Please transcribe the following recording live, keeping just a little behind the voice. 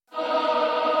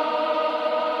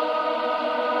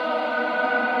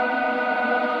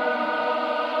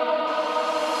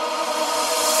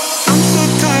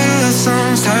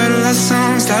love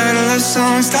songs, tired of love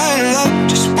songs, tired of love.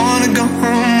 Just wanna go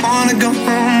home, wanna go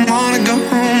home, wanna go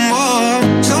home.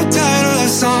 Oh, so tired of love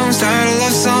songs, tired of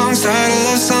love songs, tired of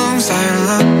love songs, tired of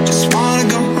love. Just wanna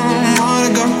go home,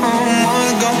 wanna go home,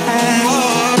 wanna go home.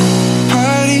 Oh,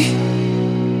 party,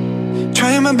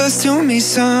 trying my best to meet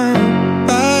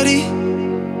somebody,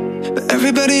 but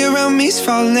everybody around me's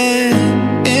falling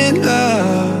in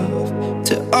love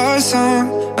to our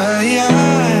song. Yeah.